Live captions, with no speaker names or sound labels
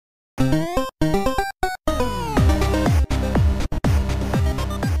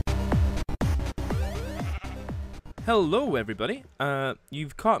Hello everybody,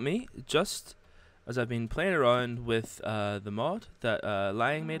 you've caught me just as I've been playing around with the mod that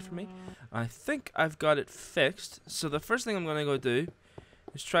Lying made for me. I think I've got it fixed, so the first thing I'm going to go do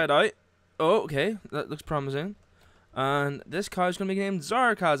is try it out. Oh, okay, that looks promising. And this cow is going to be named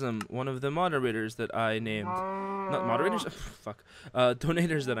Sarcasm, one of the moderators that I named. Not moderators? Fuck.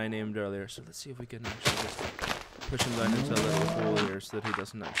 Donators that I named earlier. So let's see if we can actually just push him down into a little hole here so that he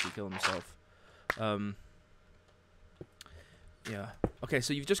doesn't actually kill himself. Yeah. Okay,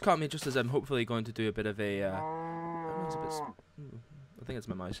 so you've just caught me just as I'm hopefully going to do a bit of a, I think it's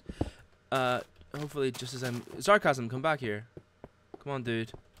my mouse. Hopefully just as I'm... Sarcasm, come back here. Come on,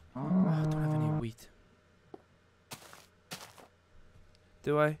 dude. Oh, I don't have any wheat.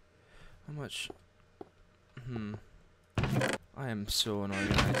 Do I? How much? I am so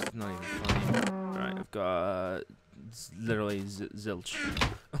unorganized. It's not even funny. Alright, I've got literally zilch.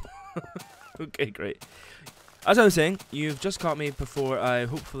 Okay, great. As I was saying, you've just caught me before I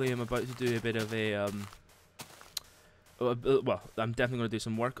hopefully am about to do a bit of a well, I'm definitely going to do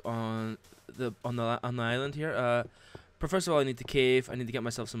some work on the island here. But first of all, I need to cave. I need to get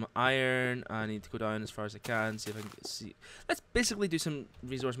myself some iron. I need to go down as far as I can, see if I can see. Let's basically do some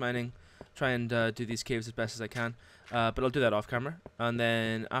resource mining. Try and do these caves as best as I can. But I'll do that off camera. And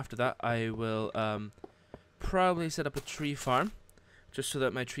then after that, I will probably set up a tree farm, just so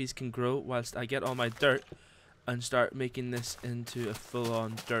that my trees can grow whilst I get all my dirt and start making this into a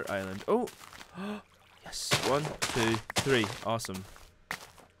full-on dirt island. Oh, yes! 1, 2, 3. Awesome.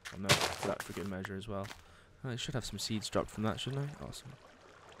 I'll note for that for good measure as well. I should have some seeds dropped from that, shouldn't I? Awesome.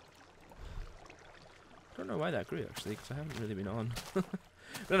 I don't know why that grew actually, because I haven't really been on. But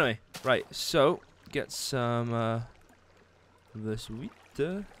anyway, right. So get some this wheat,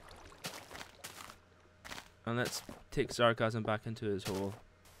 and let's take Sarcasm back into his hole.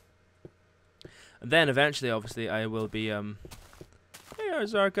 And then eventually, obviously, I will be hey,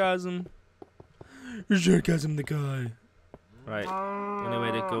 Sarcasm. Sarcasm the guy. Right. The only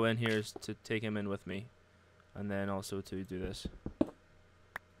way to go in here is to take him in with me. And then also to do this.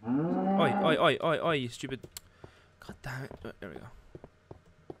 Oi, oi, oi, oi, oi, you stupid. God damn it. Oh, there we go.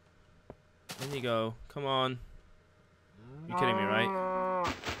 In you go. Come on. You're kidding me, right?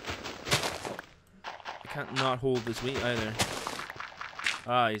 I can't not hold this wheat either.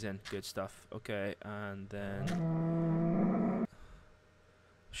 Ah, he's in. Good stuff. Okay, and then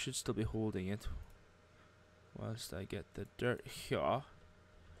should still be holding it whilst I get the dirt here,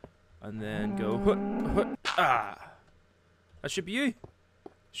 and then go. Ah, that should be you.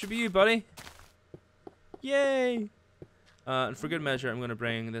 Should be you, buddy. Yay! And for good measure, I'm gonna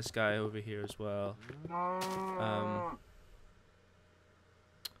bring this guy over here as well.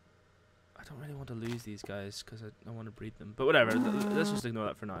 I don't really want to lose these guys because I want to breed them. But whatever, let's just ignore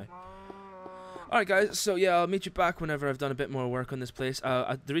that for now. Alright guys, so yeah, I'll meet you back whenever I've done a bit more work on this place.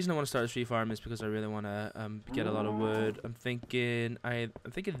 The reason I want to start a tree farm is because I really want to get a lot of wood. I'm thinking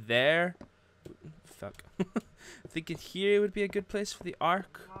there. Fuck. I'm thinking here would be a good place for the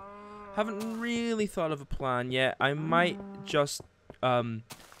ark. Haven't really thought of a plan yet. I might just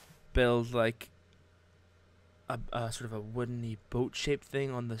build like a sort of a woodeny boat shaped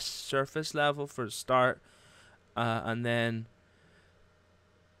thing on the surface level for a start, and then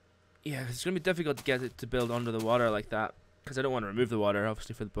yeah, it's gonna be difficult to get it to build under the water like that because I don't want to remove the water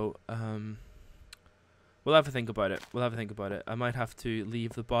obviously for the boat. We'll have to think about it. I might have to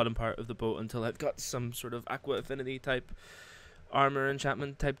leave the bottom part of the boat until I've got some sort of aqua affinity type armor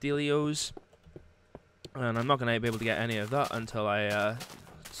enchantment type dealios, and I'm not gonna be able to get any of that until I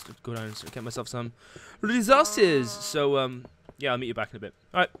go down and get myself some resources. So yeah, I'll meet you back in a bit.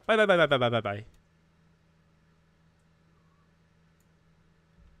 Alright, bye bye bye bye bye bye bye bye.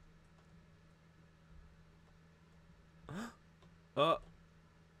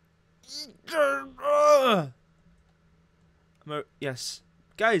 Yes,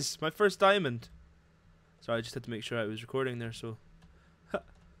 guys, my first diamond. Sorry, I just had to make sure I was recording there. So,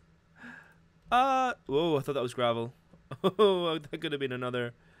 whoa! I thought that was gravel. Oh, that could have been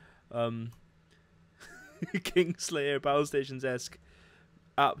another Kingslayer Battle Stations-esque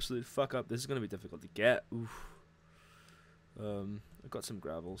absolute fuck up. This is gonna be difficult to get. Oof. I've got some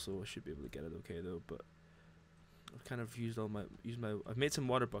gravel, so I should be able to get it okay though. But I've kind of used I've made some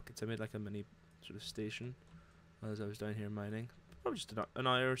water buckets. I made like a mini sort of station as I was down here mining. Probably just an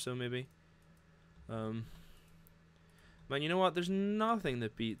hour or so maybe. Man, you know what? There's nothing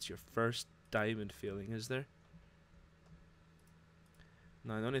that beats your first diamond feeling, is there?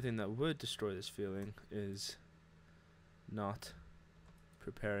 Now, the only thing that would destroy this feeling is not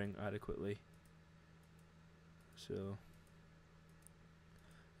preparing adequately. So,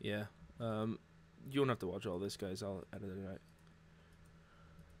 yeah. You don't have to watch all this, guys. I'll edit it out.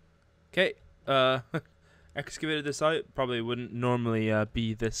 Okay. Excavated this out. Probably wouldn't normally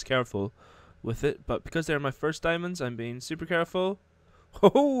be this careful with it, but because they're my first diamonds, I'm being super careful.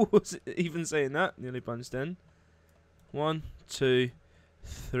 Oh, even saying that, nearly punched in. 1, 2,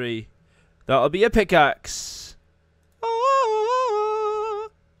 3. That'll be a pickaxe. Oh!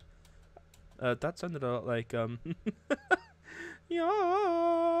 That sounded a lot like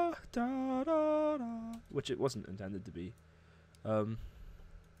yeah, da, da, da, which it wasn't intended to be. I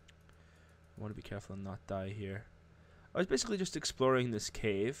want to be careful and not die here. I was basically just exploring this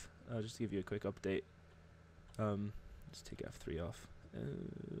cave. Just to give you a quick update. Let's take F3 off.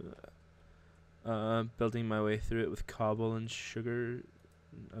 Building my way through it with cobble and sugar.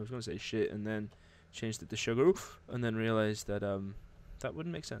 I was going to say shit and then changed it to sugar and then realized that that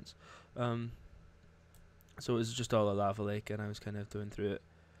wouldn't make sense. So it was just all a lava lake and I was kind of going through it.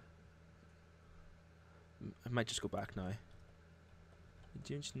 I might just go back now.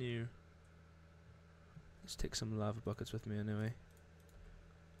 Engineer. Let's take some lava buckets with me anyway.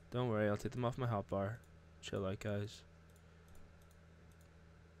 Don't worry, I'll take them off my hotbar. Chill out, guys.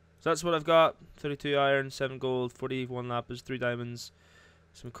 So that's what I've got. 32 iron, 7 gold, 41 lapis, 3 diamonds,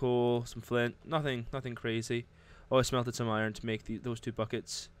 some coal, some flint. Nothing crazy. Oh, I smelted some iron to make those 2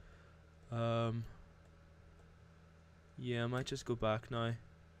 buckets. Yeah, I might just go back now. I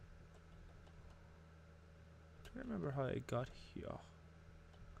don't remember how I got here.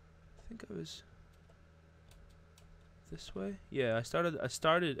 I think I was this way. Yeah, I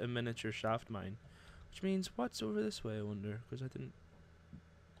started a miniature shaft mine, which means what's over this way? I wonder, because I didn't.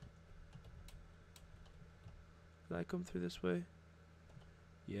 Did I come through this way?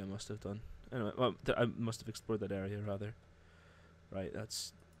 Yeah, I must have done. Anyway, well, I must have explored that area rather. Right,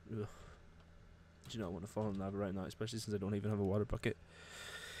 that's. Ugh. Do you not want to fall in lava right now, especially since I don't even have a water bucket.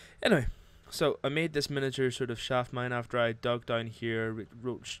 Anyway, so I made this miniature sort of shaft mine after I dug down here,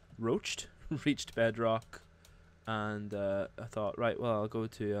 reached bedrock, and I thought, right, well, I'll go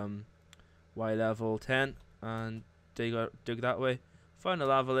to Y level 10 and dig that way. Found a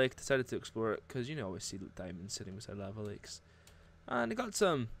lava lake, decided to explore it because you know, always see diamonds sitting beside lava lakes, and I got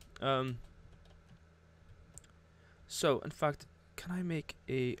some. So in fact, can I make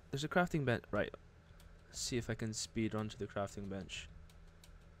a? There's a crafting bench, right? Let's see if I can speed run to the crafting bench.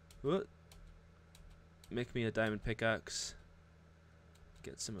 What? Make me a diamond pickaxe.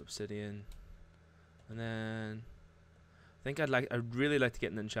 Get some obsidian, and then I think I'd really like to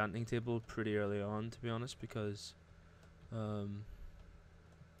get an enchanting table pretty early on, to be honest, because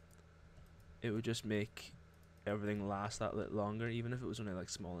it would just make everything last that little longer, even if it was only like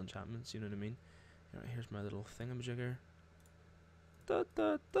small enchantments. You know what I mean? Right, here's my little thingamajigger. Da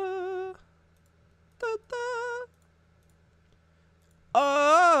da da da da.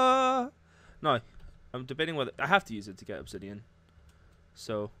 No, I'm debating whether I have to use it to get obsidian.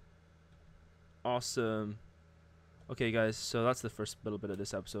 So awesome. Okay, guys. So that's the first little bit of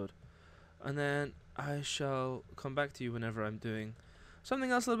this episode, and then I shall come back to you whenever I'm doing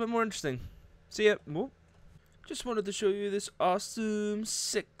something else a little bit more interesting. See ya. Whoa. Just wanted to show you this awesome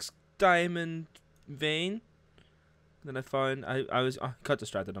 6 diamond vein that I found. I got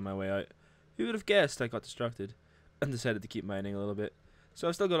distracted on my way out. Who would have guessed I got distracted and decided to keep mining a little bit. So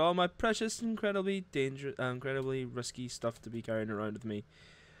I've still got all my precious, incredibly dangerous, incredibly risky stuff to be carrying around with me.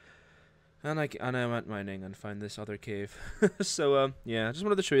 And I went mining and found this other cave. So yeah, I just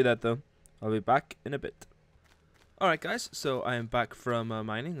wanted to show you that though. I'll be back in a bit. Alright guys, so I am back from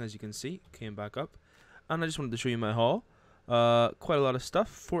mining, as you can see. Came back up. And I just wanted to show you my haul. Quite a lot of stuff.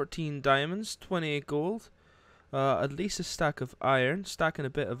 14 diamonds, 28 gold. At least a stack of iron. Stacking a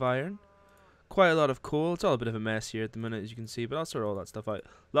bit of iron. Quite a lot of coal. It's all a bit of a mess here at the minute, as you can see. But I'll sort all that stuff out.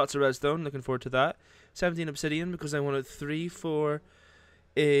 Lots of redstone. Looking forward to that. 17 obsidian, because I wanted 3 for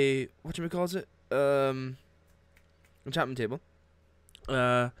a... whatchamacallit it? Enchantment table.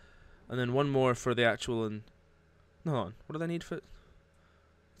 And then 1 more for the actual... No, hold on. What do I need for...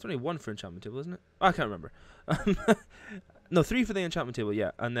 It's only 1 for enchantment table, isn't it? Oh, I can't remember. No, 3 for the enchantment table,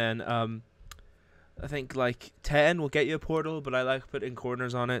 yeah. And then I think like 10 will get you a portal, but I like putting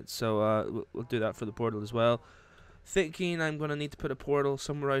corners on it, so we'll do that for the portal as well. Thinking I'm gonna need to put a portal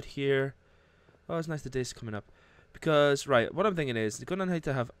somewhere out here. Oh, it's nice the day's coming up. Because right, what I'm thinking is you're gonna need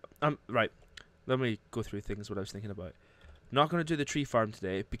to have right. Let me go through things what I was thinking about. Not gonna do the tree farm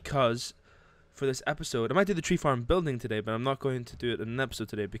today because for this episode I might do the tree farm building today, but I'm not going to do it in an episode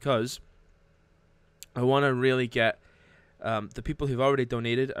today because I want to really get the people who've already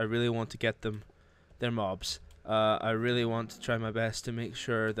donated. I really want to get them their mobs. I really want to try my best to make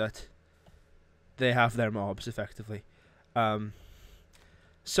sure that they have their mobs effectively.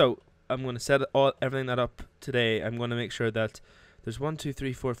 So I'm gonna set everything that up today. I'm gonna make sure that there's 1, 2,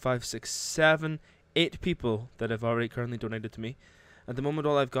 3, 4, 5, 6, 7, 8 people that have already currently donated to me. At the moment,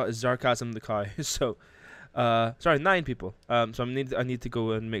 all I've got is Sarcasm the cow. So, sorry, 9 people. So I need to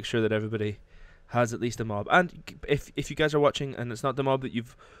go and make sure that everybody has at least a mob. And if you guys are watching and it's not the mob that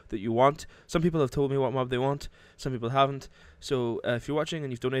you want, some people have told me what mob they want, some people haven't. So if you're watching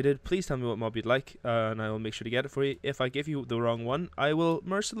and you've donated, please tell me what mob you'd like, and I will make sure to get it for you. If I give you the wrong one, I will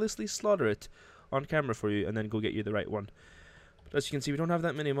mercilessly slaughter it on camera for you and then go get you the right one. But as you can see, we don't have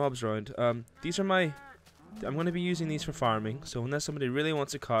that many mobs around. These are I'm going to be using these for farming. So unless somebody really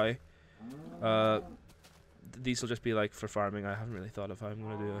wants a cow, these will just be like for farming. I haven't really thought of how I'm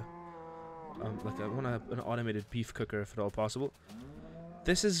going to do a like I want an automated beef cooker if at all possible.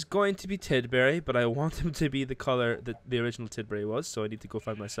 This is going to be Tidbury, but I want him to be the color that the original Tidbury was, so I need to go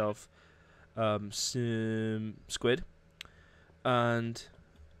find myself some squid. And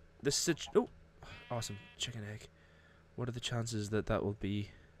this is oh, awesome chicken egg. What are the chances that that will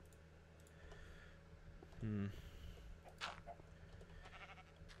be?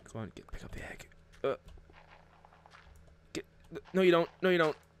 Go on, pick up the egg. No, you don't. No, you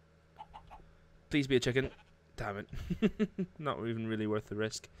don't. Please be a chicken. Damn it. Not even really worth the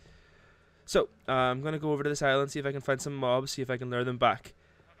risk. So, I'm going to go over to this island, see if I can find some mobs, see if I can lure them back.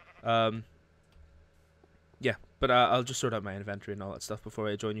 Yeah, but I'll just sort out my inventory and all that stuff before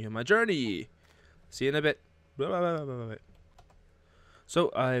I join you in my journey. See you in a bit. Blah, blah, blah, blah, blah.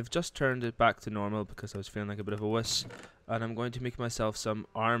 So, I've just turned it back to normal because I was feeling like a bit of a wuss. And I'm going to make myself some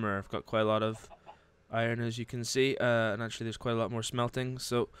armor. I've got quite a lot of iron, as you can see, and actually there's quite a lot more smelting,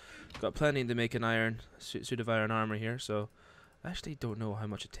 so got plenty to make an iron suit of iron armor here. So I actually don't know how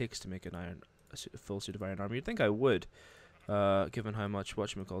much it takes to make a full suit of iron armor. You'd think I would, given how much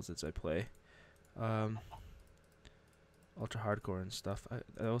whatchamacallits I play, ultra hardcore and stuff.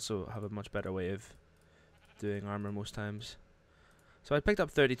 I also have a much better way of doing armor most times. So I picked up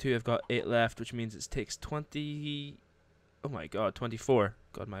 32. I've got 8 left, which means it takes 20. Oh my god, 24.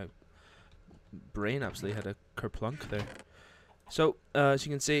 God, my brain absolutely had a kerplunk there. So as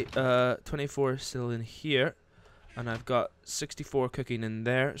you can see, 24 still in here, and I've got 64 cooking in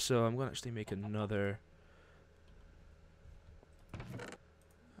there. So I'm going to actually make another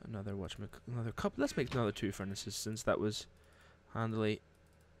cup. Let's make another 2 furnaces, since that was handily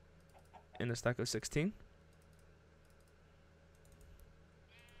in a stack of 16.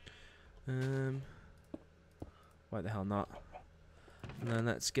 Why the hell not? And then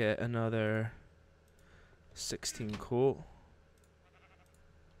let's get another 16 coal.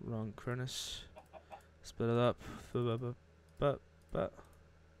 Wrong furnace. Split it up.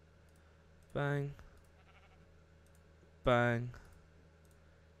 Bang. Bang.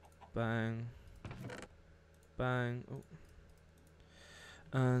 Bang. Bang. Oh.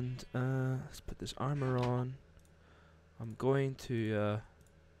 And let's put this armor on. I'm going to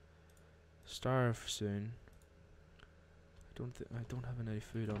starve soon. I don't have any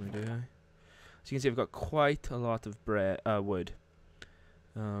food on me, do I? So you can see I've got quite a lot of wood.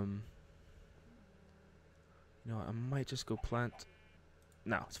 You know what, I might just go plant.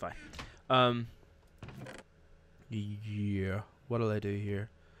 No, it's fine. Yeah. What'll I do here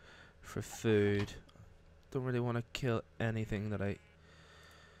for food? Don't really want to kill anything that I.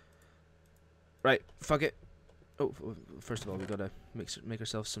 Right, fuck it. Oh, first of all, we gotta make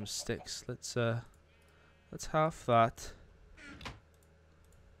ourselves some sticks. Let's half that.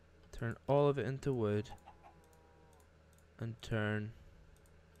 Turn all of it into wood, and turn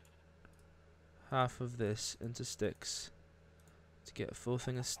half of this into sticks to get a full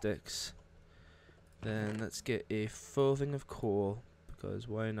thing of sticks. Then let's get a full thing of coal, because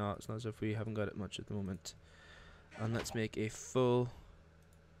why not? It's not as if we haven't got it much at the moment. And let's make a full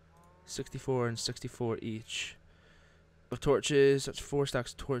 64 and 64 each of torches. That's 4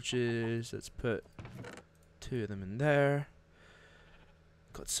 stacks of torches. Let's put 2 of them in there.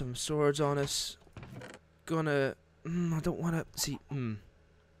 Got some swords on us. Gonna. I don't want to see.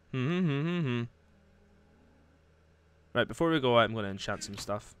 Right, before we go out, I'm gonna enchant some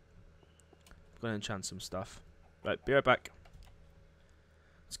stuff. Right, be right back.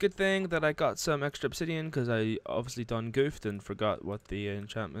 It's a good thing that I got some extra obsidian, because I obviously done goofed and forgot what the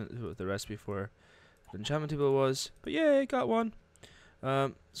recipe for the enchantment table was. But yeah, I got one.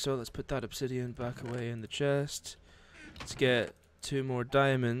 So let's put that obsidian back away in the chest. Let's get 2 more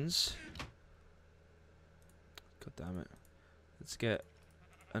diamonds. God damn it. Let's get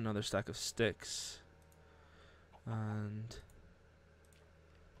another stack of sticks. And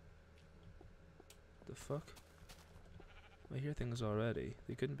the fuck? I hear things already.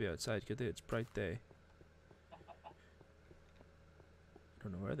 They couldn't be outside, could they? It's bright day. I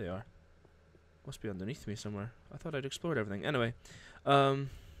don't know where they are. Must be underneath me somewhere. I thought I'd explored everything. Anyway,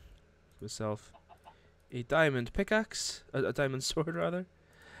 myself a diamond pickaxe, a diamond sword rather,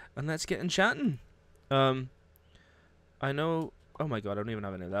 and let's get enchanting. I know. Oh my god, I don't even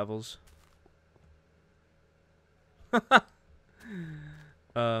have any levels.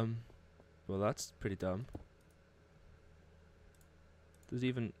 Well, that's pretty dumb. There's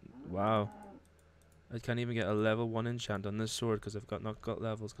even wow. I can't even get a level 1 enchant on this sword because I've not got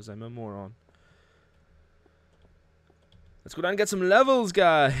levels because I'm a moron. Let's go down and get some levels,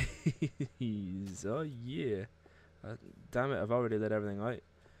 guys. Oh yeah. Damn it! I've already let everything out.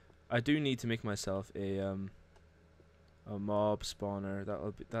 I do need to make myself a mob spawner.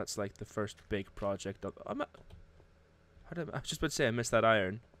 That's like the first big project. I was just about to say I missed that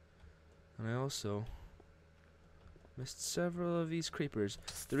iron, and I also missed several of these creepers.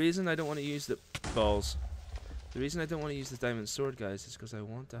 The reason I don't want to use the balls, the reason I don't want to use the diamond sword, guys, is because I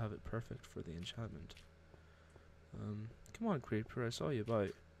want to have it perfect for the enchantment. Come on, creeper, I saw you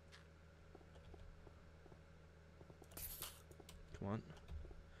bite. Come on.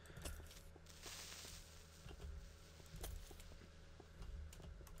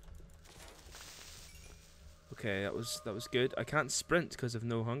 Okay, that was good. I can't sprint because of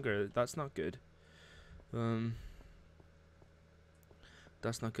no hunger. That's not good.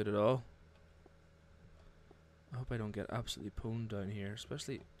 That's not good at all. I hope I don't get absolutely pwned down here.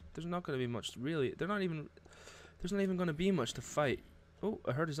 Especially, there's not going to be much. Really, there's not even going to be much to fight. Oh,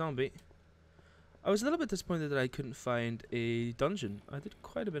 I heard a zombie. I was a little bit disappointed that I couldn't find a dungeon. I did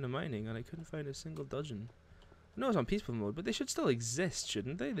quite a bit of mining and I couldn't find a single dungeon. I know it's on peaceful mode, but they should still exist,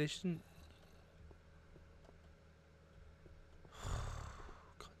 shouldn't they? They shouldn't.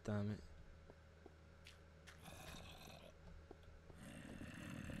 God damn it.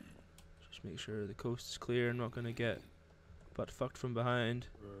 Just make sure the coast is clear. I'm not going to get butt fucked from behind.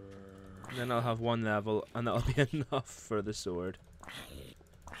 And then I'll have 1 level, and that'll be enough for the sword.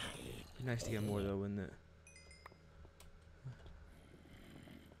 Be nice to get more though, wouldn't it?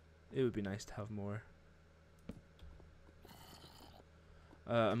 It would be nice to have more.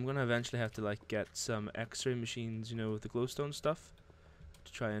 I'm gonna eventually have to like get some X-ray machines, you know, with the glowstone stuff,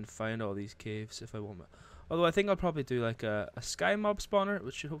 to try and find all these caves if I want. Although I think I'll probably do like a sky mob spawner,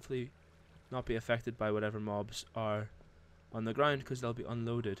 which should hopefully not be affected by whatever mobs are on the ground, because they'll be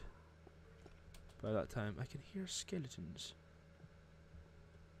unloaded by that time. I can hear skeletons,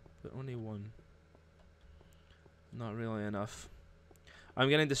 but only 1. Not really enough. I'm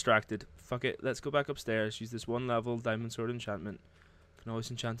getting distracted. Fuck it. Let's go back upstairs. Use this 1 level diamond sword enchantment. Can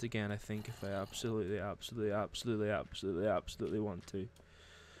always enchant again, I think, if I absolutely want to.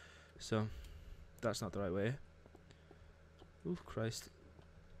 So, that's not the right way. Oh, Christ.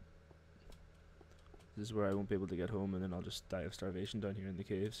 This is where I won't be able to get home, and then I'll just die of starvation down here in the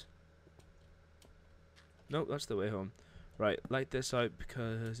caves. Nope, that's the way home. Right, light this out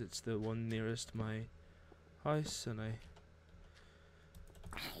because it's the one nearest my house, and I...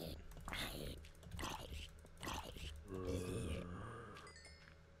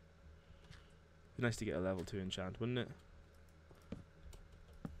 Be nice to get a level 2 enchant, wouldn't it?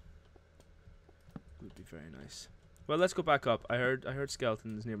 Would be very nice. Well, let's go back up. I heard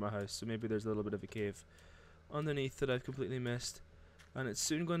skeletons near my house, so maybe there's a little bit of a cave underneath that I've completely missed, and it's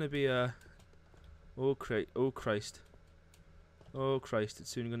soon going to be a... Oh Christ! Oh Christ! Oh Christ! It's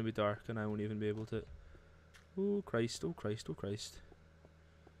soon going to be dark, and I won't even be able to. Oh Christ! Oh Christ! Oh Christ!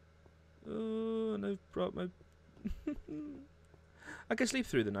 Oh, and I've brought my. I can sleep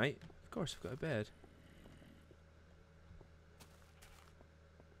through the night. Of course, I've got a bed.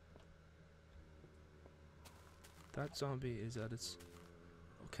 That zombie is at its.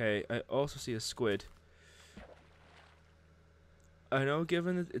 Okay, I also see a squid. I know,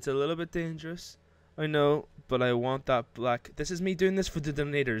 given that it's a little bit dangerous. I know, but I want that black. This is me doing this for the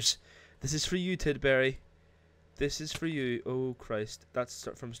donators. This is for you, Tidberry. This is for you. Oh Christ, that's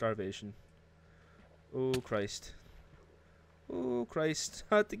from starvation. Oh Christ. Oh Christ,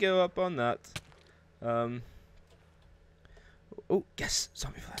 had to give up on that. Oh yes,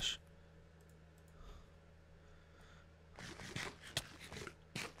 zombie flesh.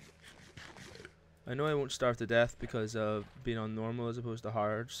 I know I won't starve to death because of being on normal as opposed to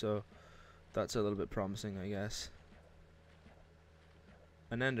hard, so that's a little bit promising, I guess.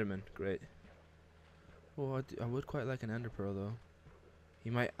 An Enderman, great. Oh, I would quite like an Ender Pearl though. He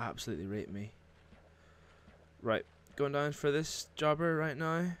might absolutely rape me. Right, going down for this jobber right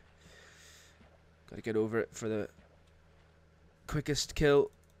now. Gotta get over it for the quickest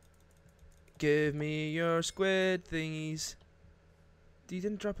kill. Give me your squid thingies. He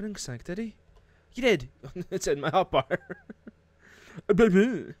didn't drop an ink sac, did he? You did! It's in my hotbar.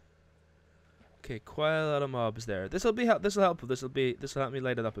 Okay, quite a lot of mobs there. This'll be this'll help me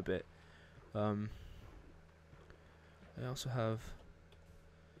light it up a bit. I also have.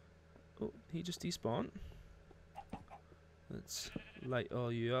 Oh, he just despawned. Let's light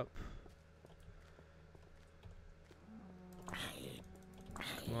all you up.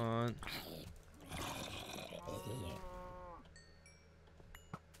 Come on.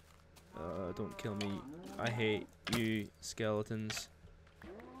 Don't kill me. I hate you, skeletons.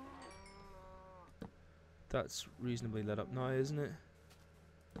 That's reasonably lit up now, isn't it?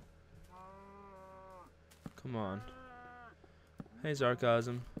 Come on. Hey,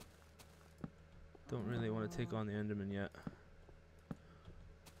 sarcasm. Don't really want to take on the Enderman yet.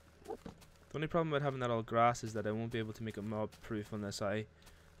 The only problem about having that all grass is that I won't be able to make it mob proof unless I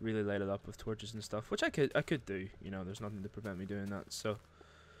really light it up with torches and stuff, which I could do. You know, there's nothing to prevent me doing that. So,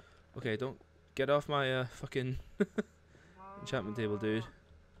 okay, don't get off my fucking enchantment table, dude.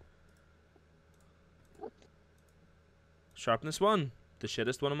 Sharpness 1, the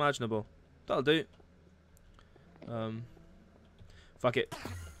shittest one imaginable. That'll do. Fuck it.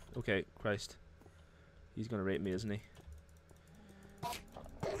 Okay, Christ. He's gonna rape me, isn't he?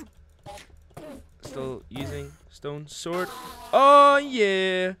 Still using stone sword. Oh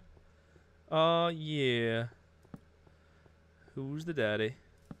yeah. Oh yeah. Who's the daddy?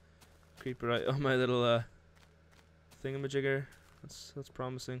 Creeper right on my little thingamajigger. That's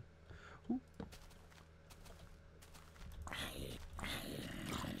promising. Ooh.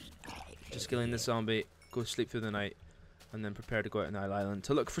 Just killing this zombie. Go sleep through the night, and then prepare to go out on Isle Island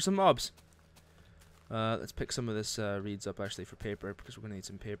to look for some mobs. Let's pick some of this reeds up actually for paper, because we're gonna need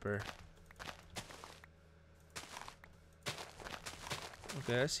some paper.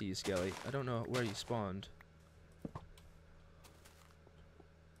 Okay, I see you, Skelly. I don't know where you spawned.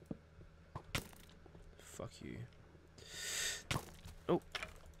 Fuck you. Oh.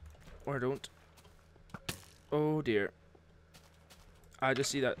 Or don't. Oh dear. I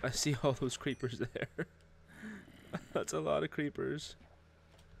just see that. I see all those creepers there. That's a lot of creepers.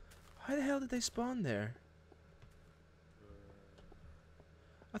 Why the hell did they spawn there?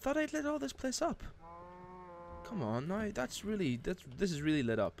 I thought I'd lit all this place up. Come on, now this is really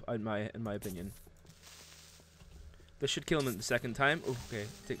lit up in my opinion. This should kill him the second time. Oh, okay,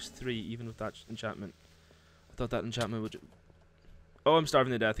 it takes 3 even with that enchantment. I thought that enchantment would. Oh, I'm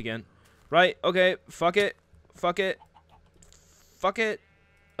starving to death again. Right, okay, fuck it, fuck it, fuck it.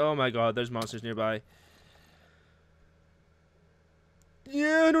 Oh my god, there's monsters nearby.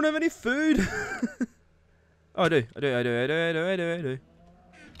 Yeah, I don't have any food. Oh, I do.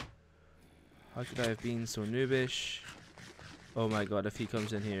 How could I have been so noobish? Oh my god, if he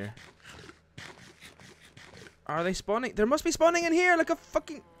comes in here. Are they spawning? There must be spawning in here like a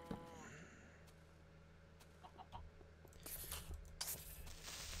fucking...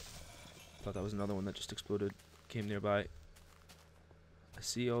 Thought that was another one that just exploded. Came nearby. I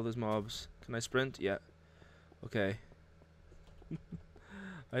see all those mobs. Can I sprint? Yeah. Okay.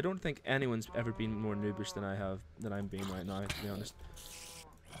 I don't think anyone's ever been more noobish than I'm being right now, to be honest.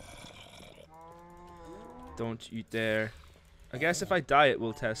 Don't you dare. I guess if I die it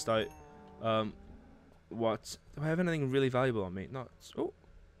will test out what... Do I have anything really valuable on me? Not... Oh!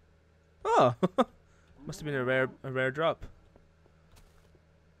 Oh! Must have been a rare drop.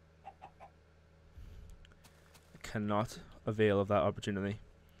 I cannot avail of that opportunity.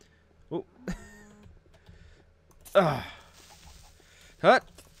 Oh! Ah! Hut!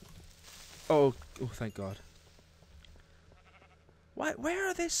 Oh, thank God. Where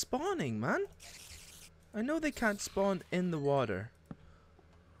are they spawning, man? I know they can't spawn in the water.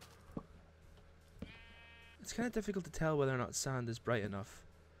 It's kind of difficult to tell whether or not sand is bright enough.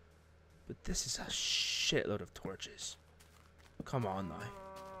 But this is a shitload of torches. Come on now.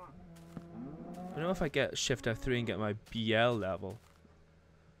 I know if I get Shift F3 and get my BL level.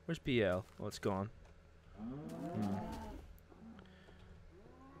 Where's BL? Oh, it's gone.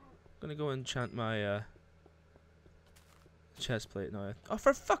 Gonna go enchant my chest plate now. Oh,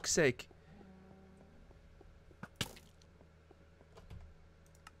 for fuck's sake!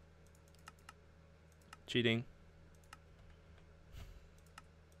 Cheating.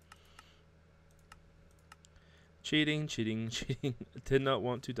 Cheating. I did not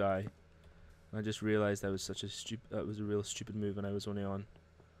want to die. I just realized that was a real stupid move, and I was only on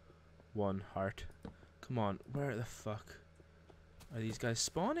 1 heart. Come on, where the fuck are these guys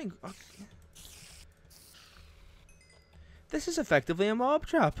spawning? Oh. This is effectively a mob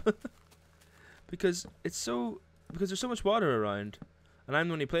trap. because there's so much water around, and I'm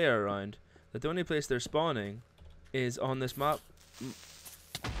the only player around, that the only place they're spawning is on this map.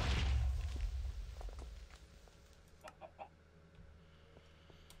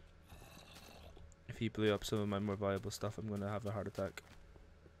 he blew up some of my more valuable stuff, I'm gonna have a heart attack.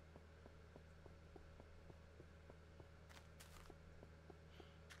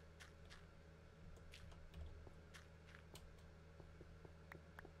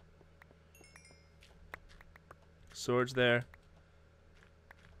 Swords there.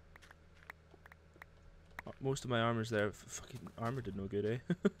 Most of my armor's there. Fucking armor did no good, eh?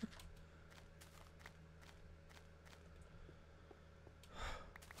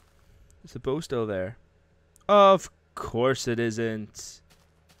 Is the bow still there? Of course it isn't.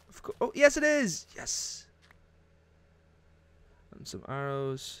 Oh, yes it is! Yes! And some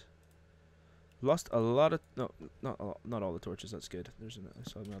arrows. Lost a lot of... No, not a lot, not all the torches. That's good. There's I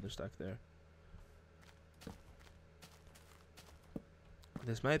saw another stack there.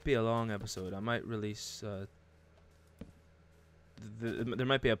 This might be a long episode. I might release... there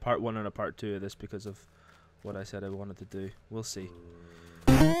might be a part 1 and a part 2 of this because of what I said I wanted to do. We'll see.